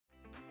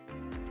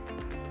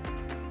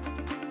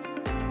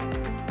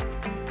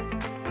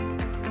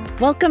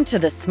Welcome to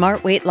the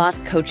Smart Weight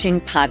Loss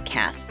Coaching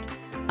Podcast.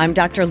 I'm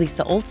Dr.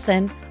 Lisa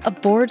Olson, a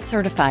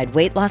board-certified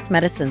weight loss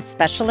medicine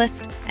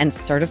specialist and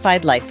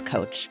certified life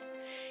coach.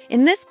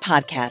 In this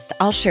podcast,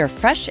 I'll share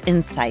fresh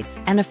insights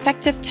and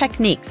effective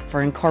techniques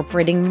for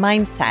incorporating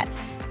mindset,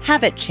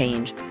 habit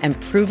change, and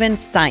proven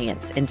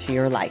science into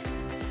your life.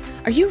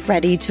 Are you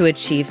ready to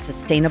achieve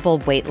sustainable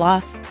weight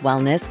loss,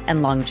 wellness,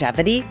 and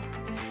longevity?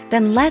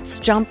 Then let's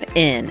jump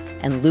in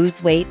and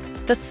lose weight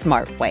the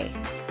smart way.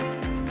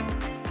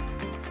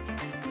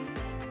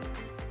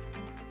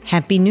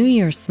 Happy New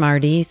Year,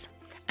 Smarties.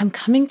 I'm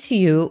coming to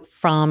you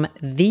from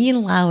the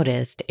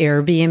loudest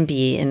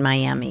Airbnb in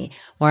Miami,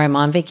 where I'm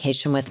on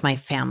vacation with my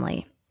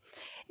family.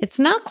 It's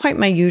not quite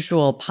my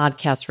usual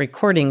podcast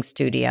recording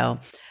studio,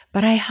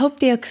 but I hope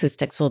the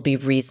acoustics will be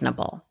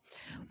reasonable.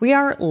 We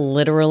are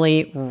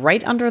literally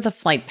right under the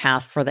flight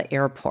path for the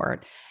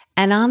airport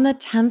and on the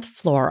 10th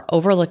floor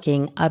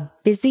overlooking a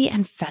busy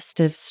and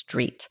festive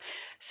street.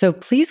 So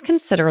please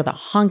consider the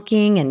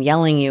honking and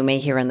yelling you may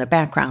hear in the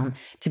background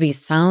to be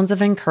sounds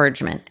of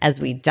encouragement as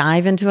we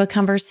dive into a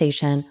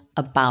conversation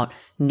about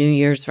New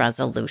Year's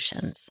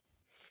resolutions.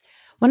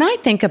 When I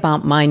think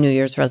about my New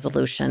Year's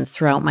resolutions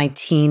throughout my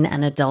teen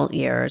and adult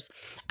years,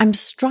 I'm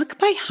struck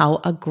by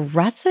how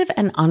aggressive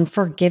and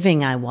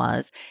unforgiving I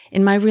was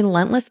in my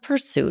relentless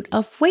pursuit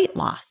of weight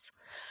loss.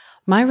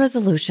 My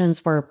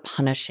resolutions were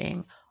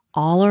punishing,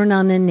 all or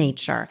none in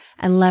nature,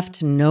 and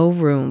left no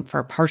room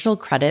for partial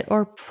credit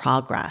or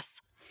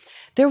progress.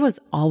 There was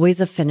always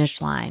a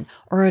finish line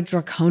or a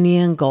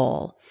draconian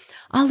goal.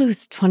 I'll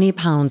lose 20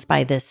 pounds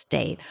by this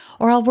date,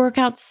 or I'll work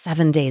out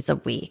 7 days a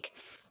week.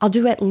 I'll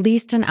do at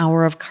least an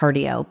hour of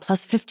cardio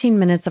plus 15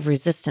 minutes of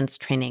resistance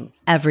training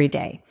every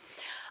day.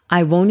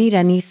 I won't eat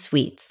any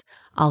sweets.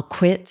 I'll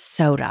quit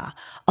soda.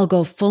 I'll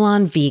go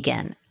full-on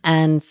vegan,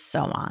 and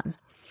so on.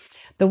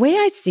 The way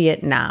I see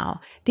it now,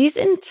 these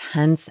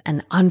intense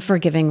and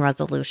unforgiving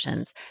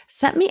resolutions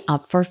set me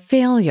up for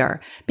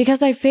failure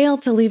because I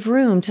failed to leave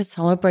room to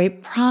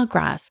celebrate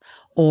progress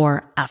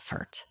or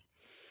effort.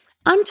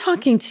 I'm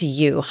talking to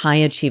you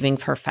high-achieving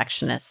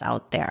perfectionists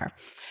out there.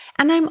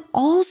 And I'm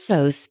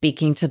also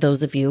speaking to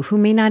those of you who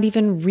may not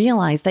even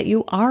realize that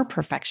you are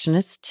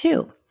perfectionists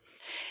too.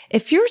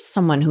 If you're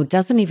someone who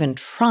doesn't even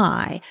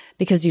try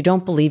because you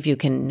don't believe you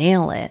can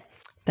nail it,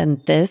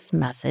 then this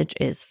message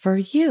is for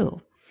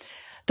you.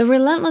 The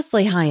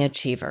relentlessly high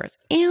achievers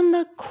and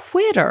the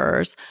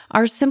quitters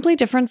are simply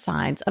different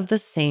sides of the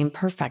same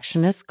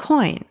perfectionist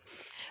coin.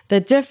 The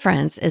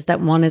difference is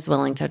that one is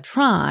willing to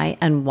try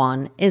and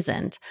one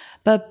isn't,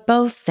 but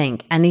both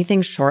think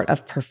anything short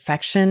of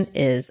perfection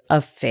is a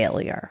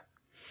failure.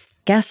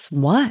 Guess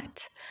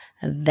what?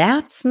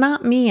 That's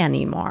not me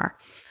anymore.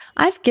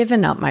 I've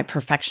given up my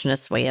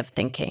perfectionist way of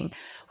thinking,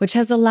 which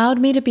has allowed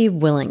me to be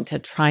willing to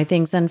try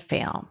things and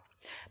fail.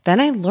 Then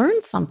I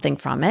learn something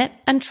from it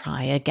and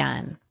try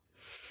again.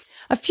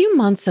 A few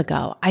months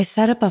ago, I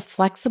set up a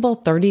flexible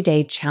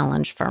 30-day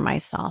challenge for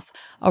myself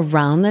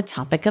around the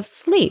topic of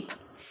sleep.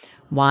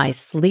 Why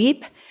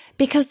sleep?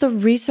 Because the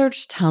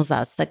research tells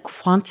us that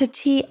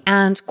quantity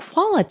and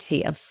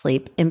quality of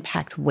sleep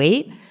impact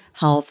weight,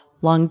 health,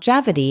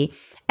 longevity,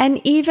 and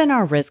even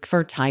our risk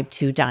for type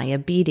 2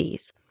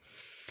 diabetes.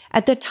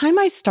 At the time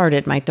I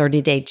started my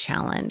 30-day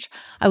challenge,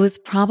 I was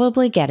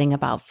probably getting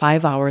about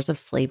 5 hours of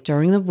sleep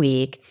during the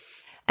week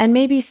and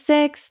maybe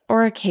 6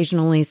 or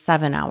occasionally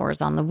 7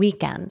 hours on the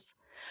weekends.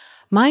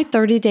 My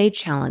 30-day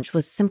challenge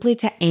was simply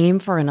to aim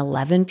for an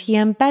 11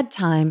 p.m.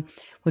 bedtime,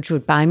 which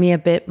would buy me a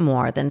bit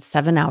more than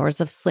 7 hours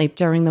of sleep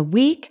during the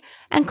week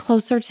and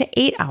closer to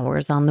 8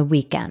 hours on the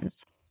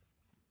weekends.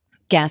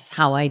 Guess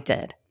how I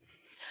did?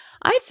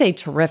 I'd say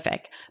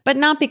terrific, but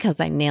not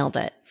because I nailed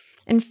it.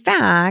 In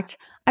fact,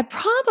 I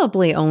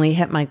probably only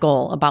hit my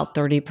goal about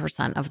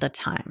 30% of the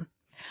time.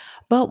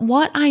 But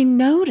what I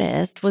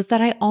noticed was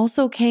that I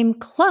also came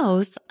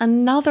close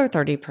another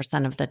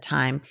 30% of the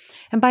time.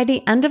 And by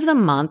the end of the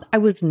month, I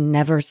was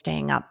never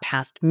staying up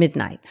past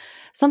midnight,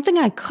 something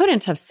I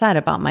couldn't have said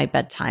about my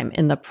bedtime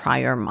in the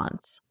prior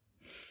months.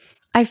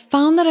 I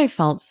found that I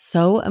felt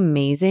so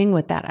amazing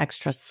with that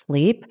extra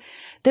sleep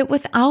that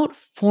without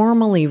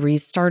formally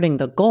restarting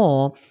the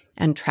goal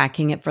and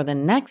tracking it for the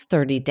next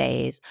 30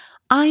 days,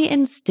 I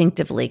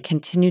instinctively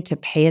continued to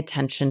pay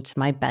attention to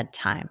my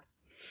bedtime.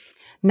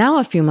 Now,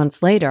 a few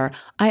months later,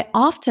 I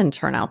often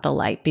turn out the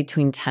light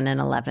between 10 and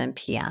 11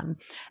 p.m.,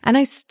 and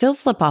I still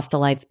flip off the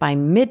lights by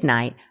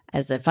midnight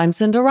as if I'm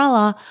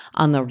Cinderella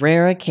on the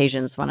rare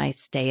occasions when I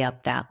stay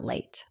up that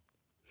late.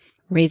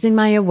 Raising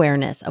my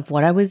awareness of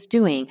what I was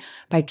doing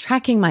by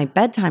tracking my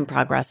bedtime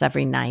progress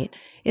every night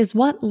is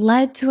what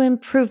led to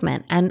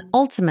improvement and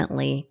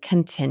ultimately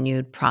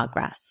continued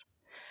progress.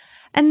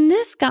 And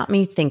this got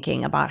me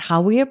thinking about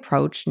how we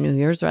approach New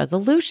Year's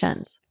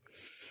resolutions.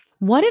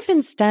 What if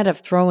instead of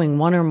throwing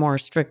one or more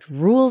strict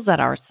rules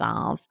at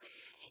ourselves,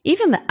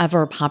 even the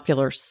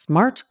ever-popular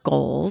SMART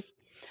goals,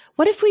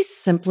 what if we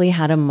simply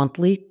had a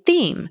monthly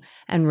theme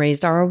and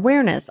raised our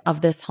awareness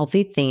of this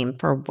healthy theme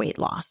for weight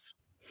loss?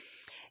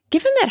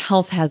 Given that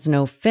health has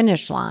no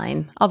finish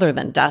line, other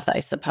than death,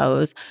 I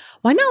suppose,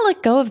 why not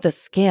let go of the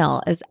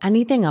scale as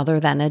anything other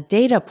than a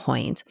data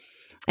point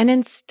and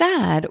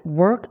instead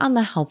work on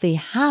the healthy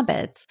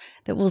habits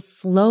that will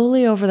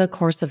slowly over the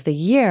course of the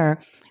year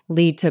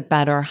lead to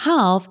better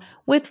health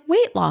with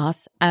weight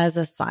loss as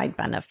a side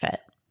benefit?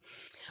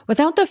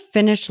 Without the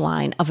finish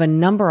line of a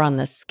number on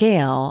the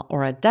scale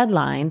or a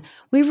deadline,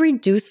 we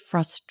reduce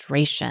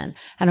frustration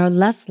and are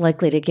less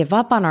likely to give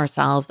up on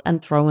ourselves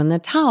and throw in the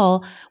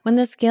towel when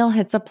the scale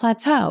hits a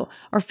plateau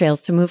or fails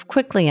to move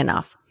quickly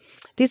enough.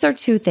 These are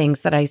two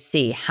things that I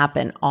see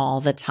happen all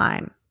the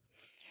time.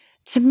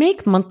 To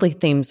make monthly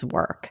themes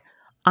work,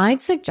 I'd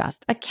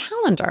suggest a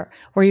calendar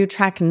where you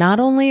track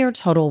not only your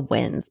total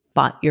wins,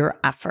 but your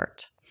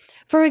effort.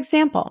 For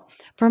example,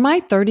 for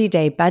my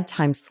 30-day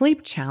bedtime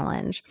sleep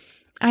challenge,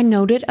 I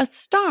noted a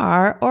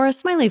star or a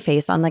smiley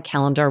face on the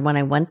calendar when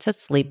I went to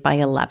sleep by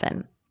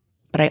 11.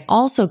 But I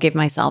also gave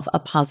myself a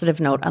positive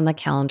note on the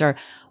calendar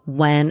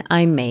when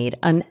I made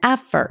an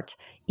effort,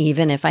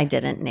 even if I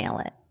didn't nail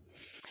it.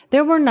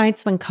 There were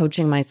nights when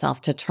coaching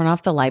myself to turn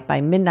off the light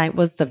by midnight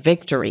was the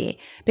victory,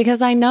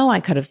 because I know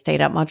I could have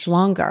stayed up much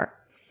longer.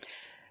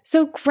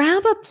 So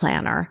grab a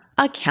planner,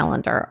 a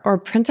calendar, or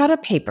print out a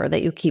paper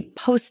that you keep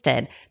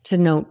posted to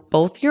note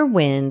both your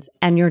wins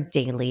and your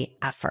daily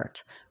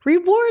effort.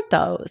 Reward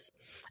those.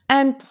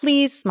 And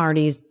please,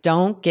 Smarties,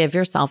 don't give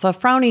yourself a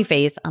frowny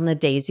face on the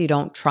days you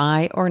don't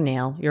try or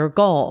nail your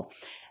goal.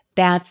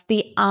 That's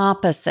the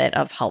opposite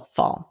of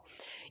helpful.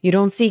 You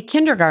don't see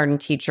kindergarten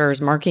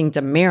teachers marking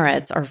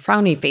demerits or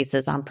frowny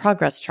faces on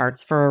progress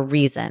charts for a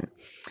reason.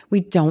 We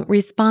don't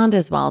respond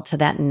as well to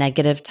that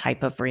negative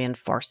type of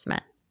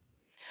reinforcement.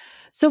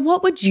 So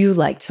what would you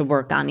like to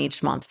work on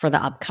each month for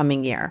the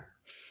upcoming year?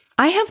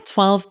 I have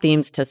 12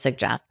 themes to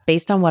suggest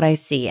based on what I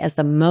see as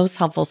the most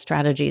helpful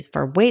strategies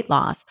for weight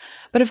loss,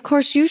 but of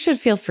course you should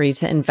feel free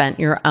to invent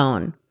your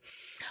own.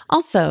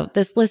 Also,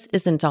 this list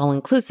isn't all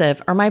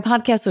inclusive or my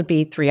podcast would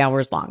be 3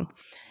 hours long.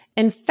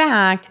 In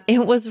fact,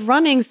 it was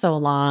running so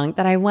long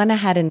that I went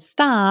ahead and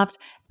stopped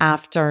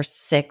after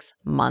 6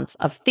 months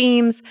of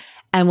themes,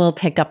 and we'll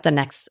pick up the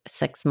next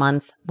 6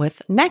 months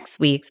with next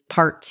week's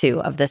part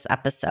 2 of this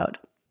episode.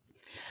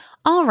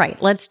 All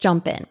right, let's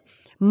jump in.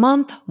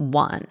 Month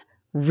 1.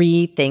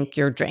 Rethink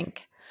your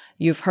drink.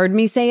 You've heard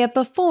me say it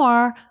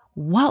before.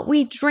 What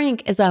we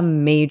drink is a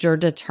major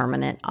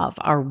determinant of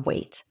our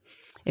weight.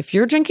 If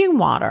you're drinking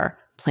water,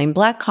 plain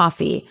black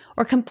coffee,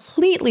 or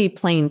completely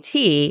plain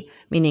tea,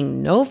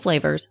 meaning no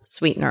flavors,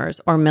 sweeteners,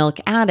 or milk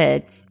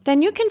added,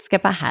 then you can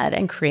skip ahead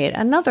and create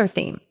another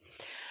theme.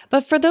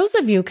 But for those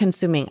of you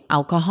consuming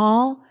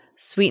alcohol,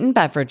 sweetened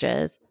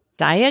beverages,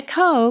 Diet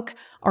Coke,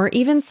 or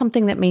even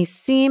something that may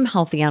seem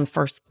healthy on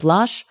first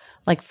blush,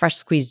 like fresh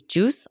squeezed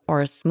juice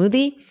or a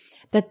smoothie,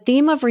 the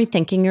theme of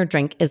rethinking your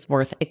drink is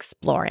worth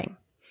exploring.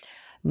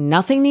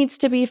 Nothing needs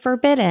to be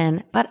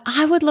forbidden, but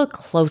I would look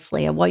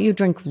closely at what you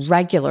drink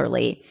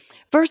regularly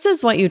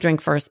versus what you drink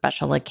for a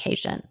special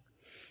occasion.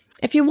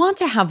 If you want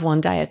to have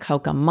one Diet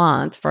Coke a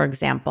month, for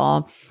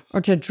example,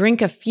 or to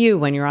drink a few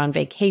when you're on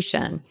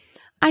vacation,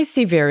 I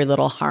see very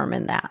little harm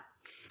in that.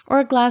 Or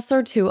a glass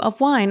or two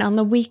of wine on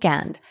the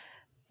weekend.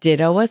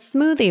 Ditto a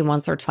smoothie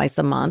once or twice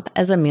a month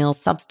as a meal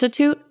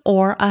substitute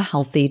or a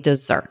healthy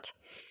dessert.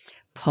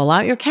 Pull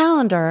out your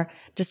calendar,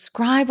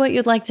 describe what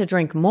you'd like to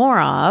drink more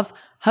of,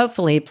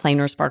 hopefully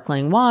plain or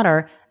sparkling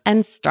water,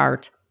 and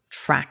start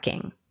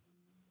tracking.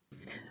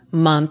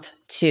 Month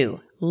 2,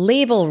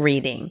 label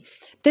reading.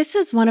 This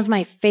is one of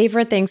my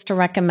favorite things to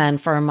recommend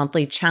for a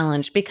monthly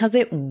challenge because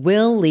it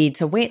will lead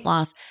to weight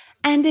loss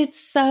and it's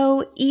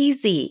so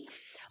easy.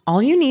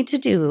 All you need to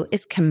do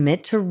is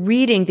commit to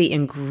reading the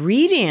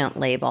ingredient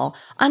label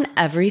on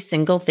every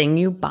single thing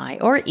you buy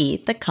or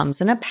eat that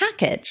comes in a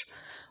package.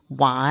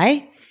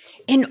 Why?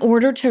 In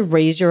order to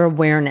raise your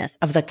awareness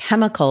of the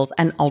chemicals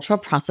and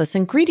ultra-processed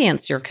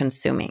ingredients you're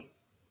consuming.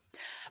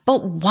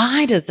 But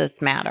why does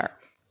this matter?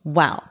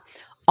 Well,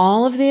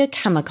 all of the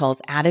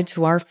chemicals added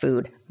to our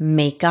food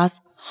make us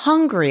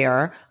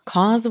hungrier,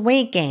 cause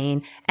weight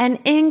gain, and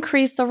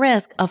increase the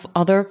risk of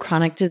other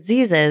chronic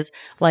diseases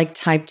like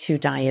type 2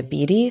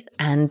 diabetes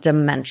and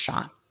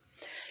dementia.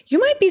 You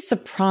might be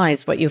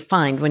surprised what you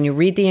find when you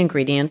read the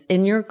ingredients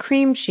in your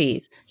cream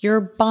cheese,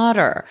 your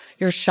butter,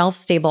 your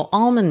shelf-stable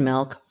almond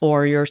milk,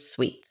 or your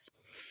sweets.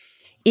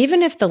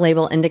 Even if the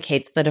label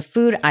indicates that a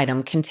food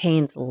item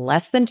contains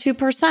less than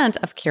 2%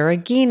 of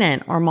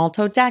carrageenan or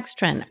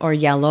maltodextrin or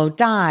yellow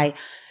dye,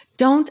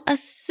 don't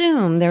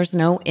assume there's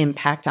no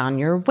impact on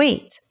your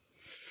weight.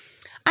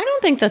 I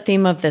don't think the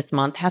theme of this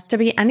month has to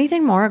be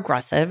anything more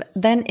aggressive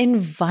than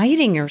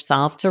inviting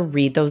yourself to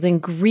read those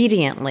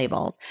ingredient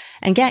labels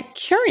and get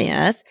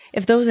curious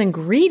if those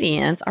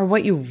ingredients are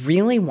what you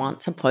really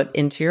want to put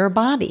into your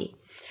body.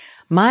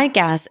 My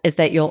guess is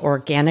that you'll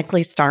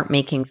organically start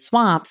making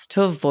swaps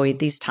to avoid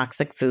these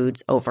toxic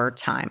foods over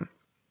time.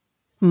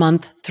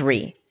 Month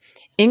 3.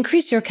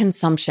 Increase your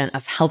consumption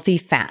of healthy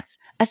fats,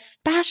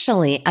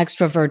 especially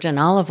extra virgin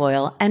olive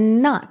oil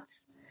and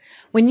nuts.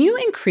 When you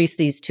increase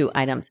these two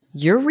items,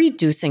 you're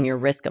reducing your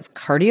risk of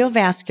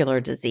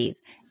cardiovascular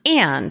disease.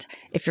 And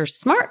if you're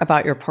smart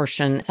about your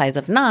portion size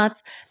of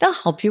nuts, they'll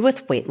help you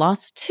with weight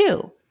loss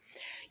too.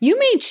 You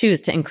may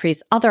choose to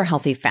increase other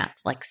healthy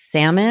fats like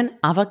salmon,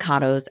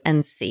 avocados,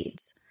 and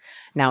seeds.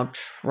 Now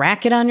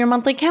track it on your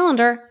monthly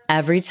calendar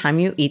every time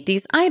you eat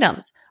these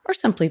items, or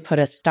simply put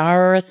a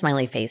star or a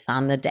smiley face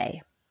on the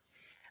day.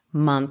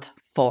 Month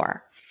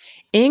 4.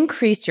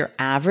 Increase your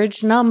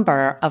average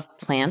number of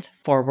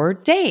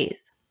plant-forward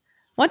days.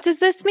 What does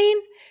this mean?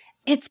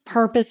 It's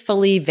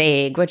purposefully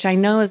vague, which I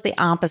know is the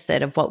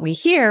opposite of what we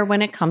hear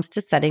when it comes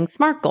to setting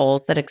SMART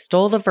goals that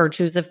extol the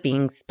virtues of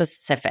being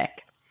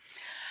specific.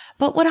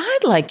 But what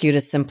I'd like you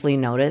to simply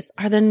notice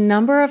are the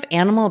number of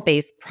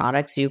animal-based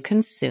products you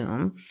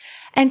consume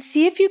and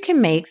see if you can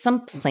make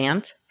some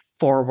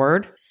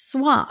plant-forward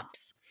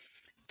swaps.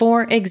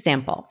 For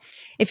example,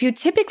 if you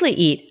typically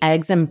eat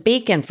eggs and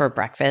bacon for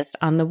breakfast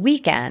on the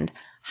weekend,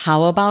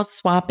 how about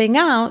swapping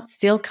out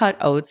steel-cut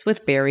oats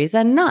with berries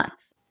and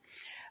nuts?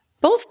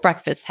 Both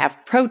breakfasts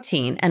have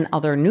protein and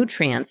other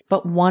nutrients,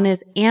 but one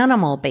is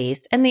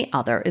animal-based and the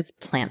other is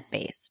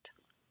plant-based.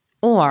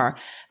 Or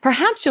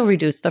perhaps you'll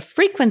reduce the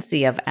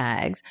frequency of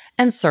eggs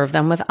and serve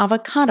them with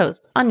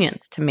avocados,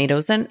 onions,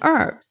 tomatoes, and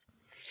herbs.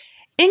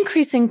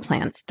 Increasing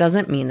plants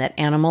doesn't mean that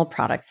animal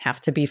products have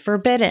to be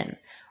forbidden.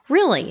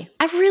 Really,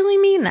 I really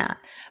mean that.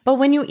 But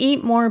when you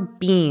eat more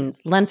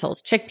beans,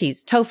 lentils,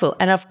 chickpeas, tofu,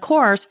 and of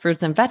course,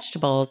 fruits and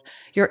vegetables,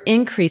 you're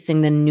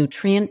increasing the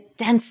nutrient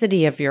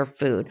density of your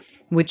food,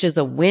 which is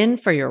a win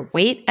for your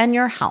weight and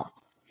your health.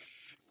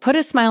 Put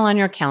a smile on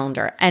your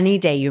calendar any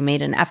day you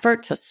made an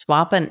effort to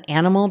swap an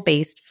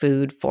animal-based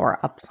food for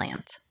a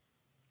plant.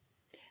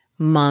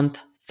 Month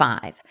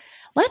 5.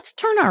 Let's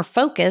turn our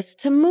focus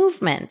to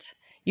movement.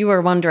 You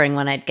were wondering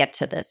when I'd get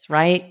to this,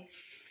 right?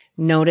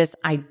 Notice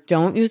I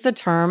don't use the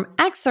term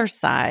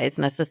exercise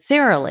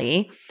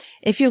necessarily.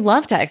 If you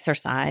love to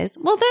exercise,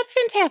 well, that's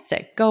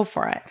fantastic. Go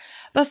for it.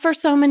 But for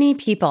so many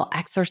people,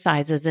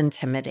 exercise is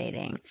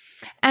intimidating.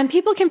 And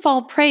people can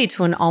fall prey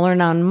to an all or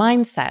none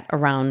mindset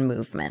around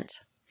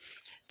movement.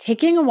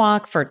 Taking a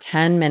walk for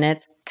 10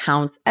 minutes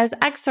counts as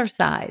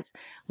exercise.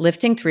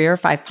 Lifting 3 or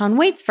 5 pound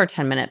weights for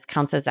 10 minutes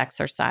counts as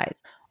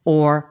exercise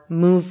or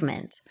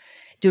movement.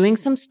 Doing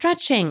some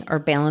stretching or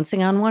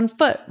balancing on one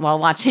foot while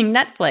watching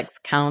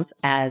Netflix counts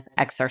as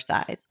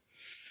exercise.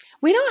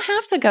 We don't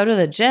have to go to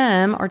the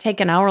gym or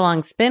take an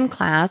hour-long spin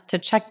class to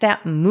check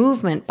that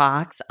movement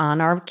box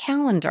on our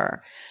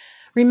calendar.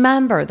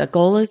 Remember, the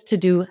goal is to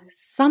do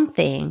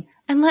something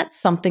and let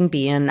something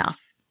be enough.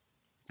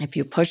 If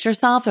you push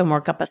yourself and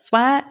work up a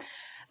sweat,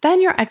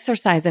 then you're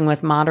exercising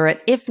with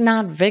moderate, if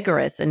not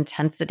vigorous,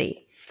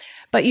 intensity.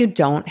 But you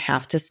don't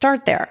have to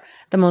start there.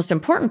 The most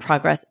important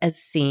progress is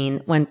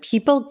seen when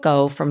people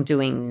go from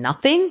doing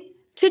nothing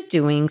to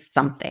doing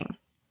something.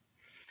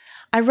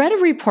 I read a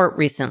report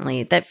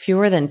recently that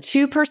fewer than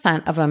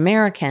 2% of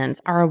Americans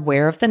are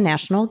aware of the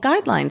national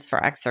guidelines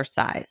for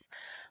exercise.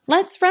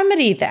 Let's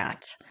remedy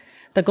that.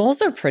 The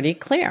goals are pretty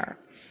clear.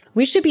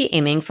 We should be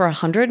aiming for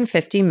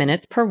 150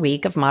 minutes per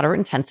week of moderate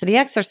intensity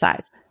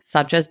exercise,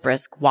 such as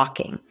brisk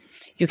walking.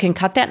 You can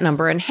cut that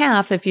number in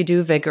half if you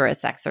do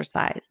vigorous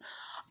exercise.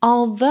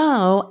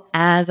 Although,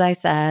 as I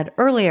said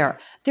earlier,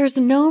 there's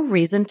no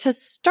reason to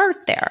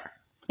start there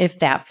if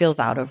that feels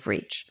out of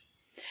reach.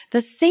 The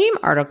same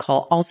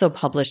article also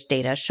published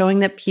data showing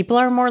that people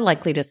are more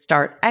likely to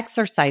start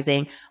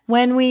exercising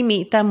when we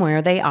meet them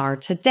where they are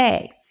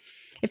today.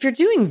 If you're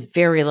doing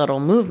very little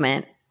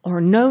movement or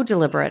no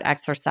deliberate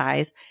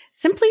exercise,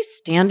 simply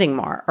standing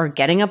more or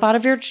getting up out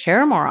of your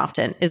chair more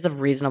often is a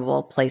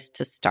reasonable place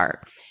to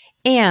start.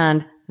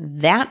 And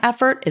that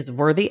effort is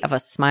worthy of a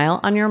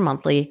smile on your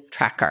monthly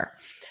tracker.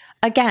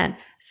 Again,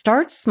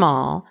 start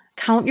small,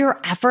 count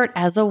your effort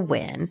as a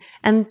win,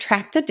 and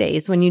track the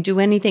days when you do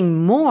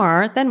anything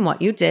more than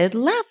what you did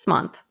last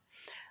month.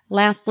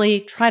 Lastly,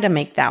 try to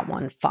make that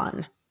one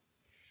fun.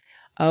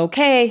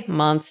 Okay,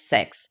 month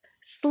 6,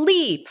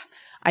 sleep.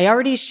 I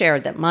already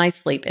shared that my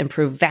sleep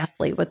improved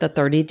vastly with the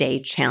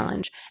 30-day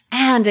challenge,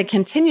 and it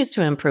continues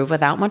to improve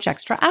without much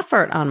extra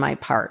effort on my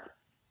part.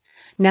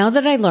 Now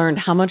that I learned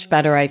how much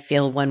better I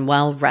feel when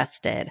well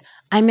rested,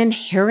 I'm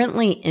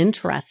inherently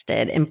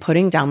interested in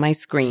putting down my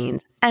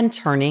screens and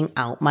turning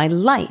out my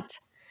light.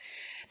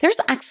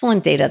 There's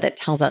excellent data that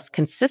tells us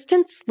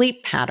consistent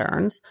sleep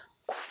patterns,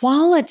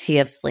 quality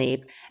of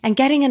sleep, and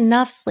getting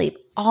enough sleep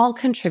all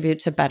contribute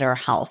to better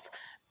health,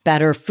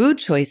 better food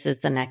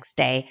choices the next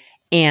day,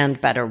 and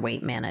better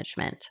weight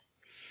management.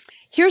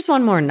 Here's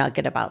one more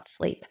nugget about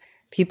sleep.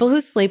 People who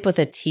sleep with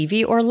a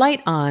TV or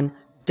light on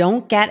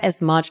don't get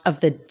as much of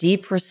the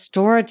deep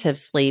restorative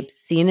sleep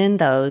seen in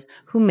those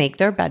who make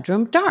their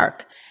bedroom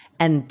dark,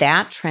 and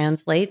that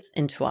translates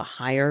into a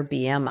higher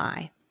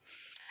BMI.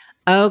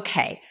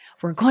 Okay,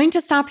 we're going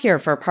to stop here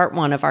for part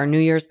 1 of our New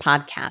Year's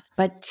podcast,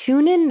 but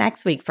tune in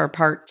next week for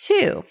part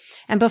 2.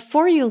 And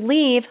before you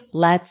leave,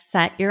 let's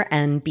set your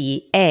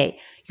NBA,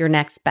 your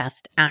next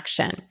best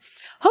action.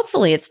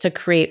 Hopefully it's to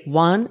create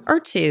 1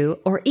 or 2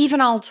 or even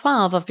all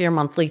 12 of your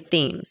monthly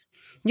themes.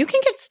 You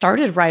can get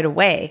started right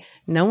away.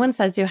 No one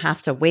says you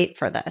have to wait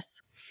for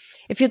this.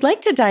 If you'd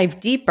like to dive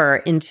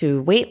deeper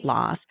into weight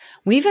loss,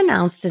 we've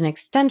announced an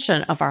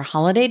extension of our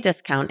holiday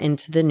discount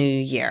into the new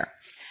year.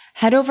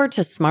 Head over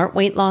to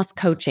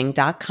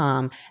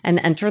smartweightlosscoaching.com and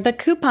enter the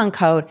coupon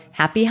code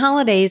Happy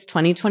Holidays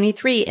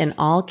 2023 in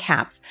all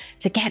caps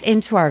to get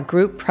into our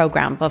group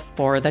program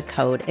before the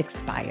code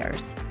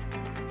expires.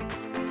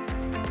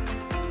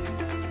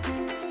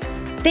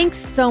 Thanks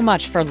so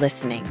much for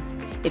listening.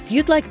 If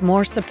you'd like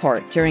more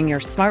support during your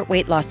smart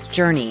weight loss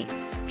journey,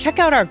 check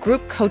out our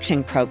group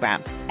coaching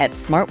program at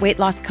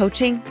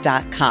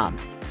smartweightlosscoaching.com.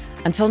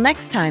 Until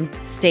next time,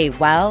 stay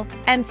well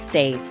and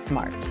stay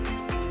smart.